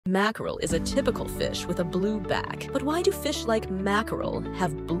Mackerel is a typical fish with a blue back. But why do fish like mackerel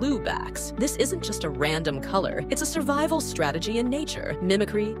have blue backs? This isn't just a random color. It's a survival strategy in nature.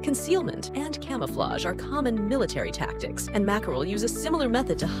 Mimicry, concealment, and camouflage are common military tactics, and mackerel use a similar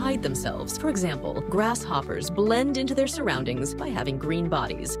method to hide themselves. For example, grasshoppers blend into their surroundings by having green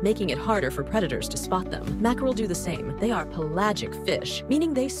bodies, making it harder for predators to spot them. Mackerel do the same. They are pelagic fish,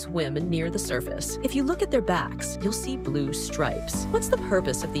 meaning they swim near the surface. If you look at their backs, you'll see blue stripes. What's the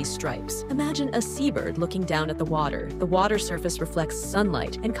purpose of these stripes? Imagine a seabird looking down at the water. The water surface reflects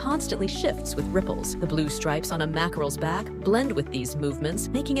sunlight and constantly shifts with ripples. The blue stripes on a mackerel's back blend with these movements,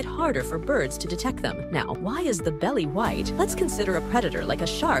 making it harder for birds to detect them. Now, why is the belly white? Let's consider a predator like a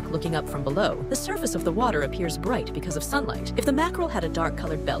shark looking up from below. The surface of the water appears bright because of sunlight. If the mackerel had a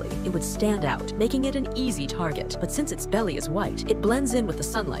dark-colored belly, it would stand out, making it an easy target. But since its belly is white, it blends in with the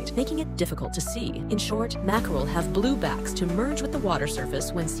sunlight, making it difficult to see. In short, mackerel have blue backs to merge with the water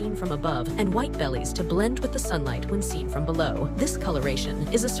surface when seen from above, and white bellies to blend with the sunlight when seen from below. This coloration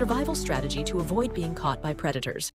is a survival strategy to avoid being caught by predators.